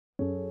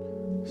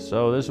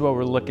So this is what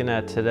we're looking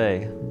at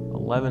today.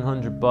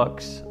 1,100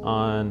 bucks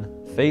on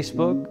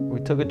Facebook. We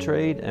took a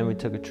trade, and we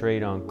took a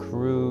trade on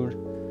crude.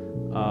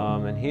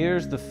 And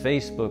here's the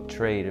Facebook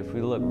trade. If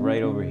we look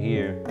right over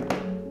here,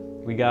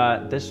 we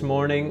got this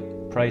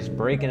morning price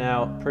breaking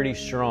out pretty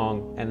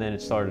strong, and then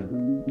it started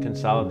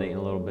consolidating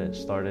a little bit,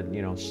 started,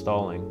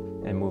 stalling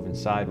and moving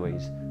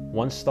sideways.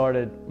 Once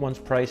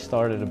price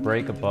started to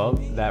break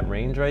above that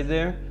range right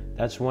there,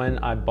 that's when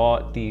I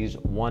bought these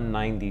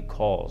 190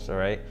 calls. All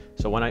right,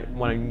 so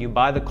when you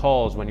buy the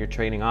calls, when you're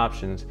trading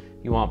options,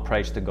 you want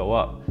price to go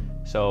up.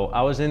 So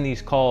I was in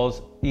these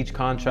calls, each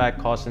contract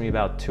costing me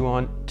about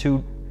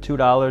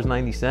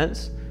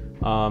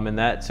 $2.90, and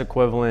that's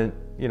equivalent,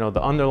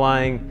 the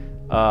underlying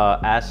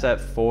asset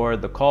for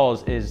the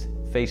calls is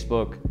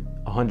Facebook,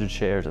 100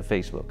 shares of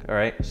Facebook. All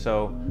right,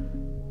 so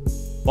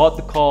bought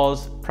the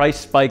calls, price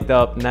spiked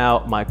up.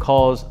 Now my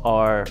calls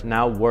are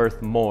now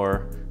worth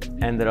more.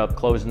 Ended up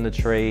closing the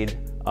trade,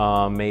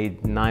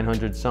 made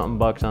 900 something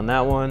bucks on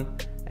that one.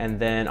 And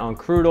then on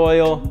crude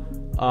oil,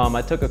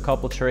 I took a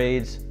couple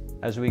trades.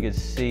 As we could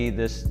see,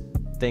 this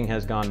thing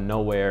has gone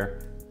nowhere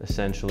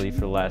essentially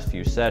for the last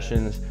few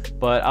sessions,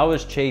 but I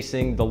was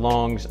chasing the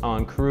longs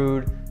on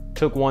crude,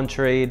 took one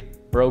trade,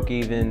 broke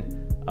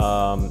even,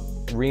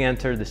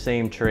 re-entered the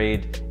same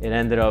trade. It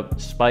ended up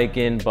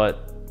spiking,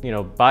 but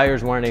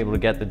buyers weren't able to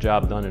get the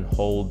job done and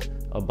hold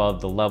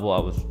above the level I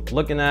was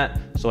looking at.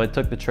 So I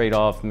took the trade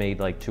off, made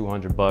like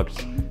 200 bucks,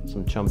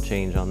 some chump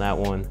change on that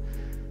one.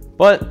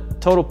 But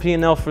total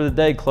P&L for the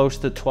day, close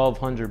to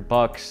 1,200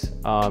 bucks.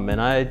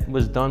 And I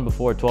was done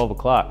before 12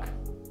 o'clock.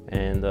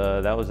 And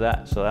that was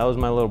that. So that was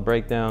my little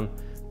breakdown,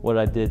 what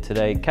I did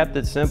today. Kept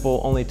it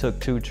simple, only took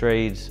 2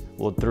 trades,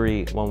 well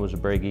 3, one was a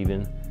break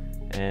even.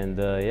 And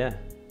yeah,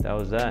 that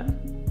was that.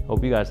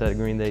 Hope you guys had a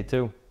green day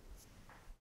too.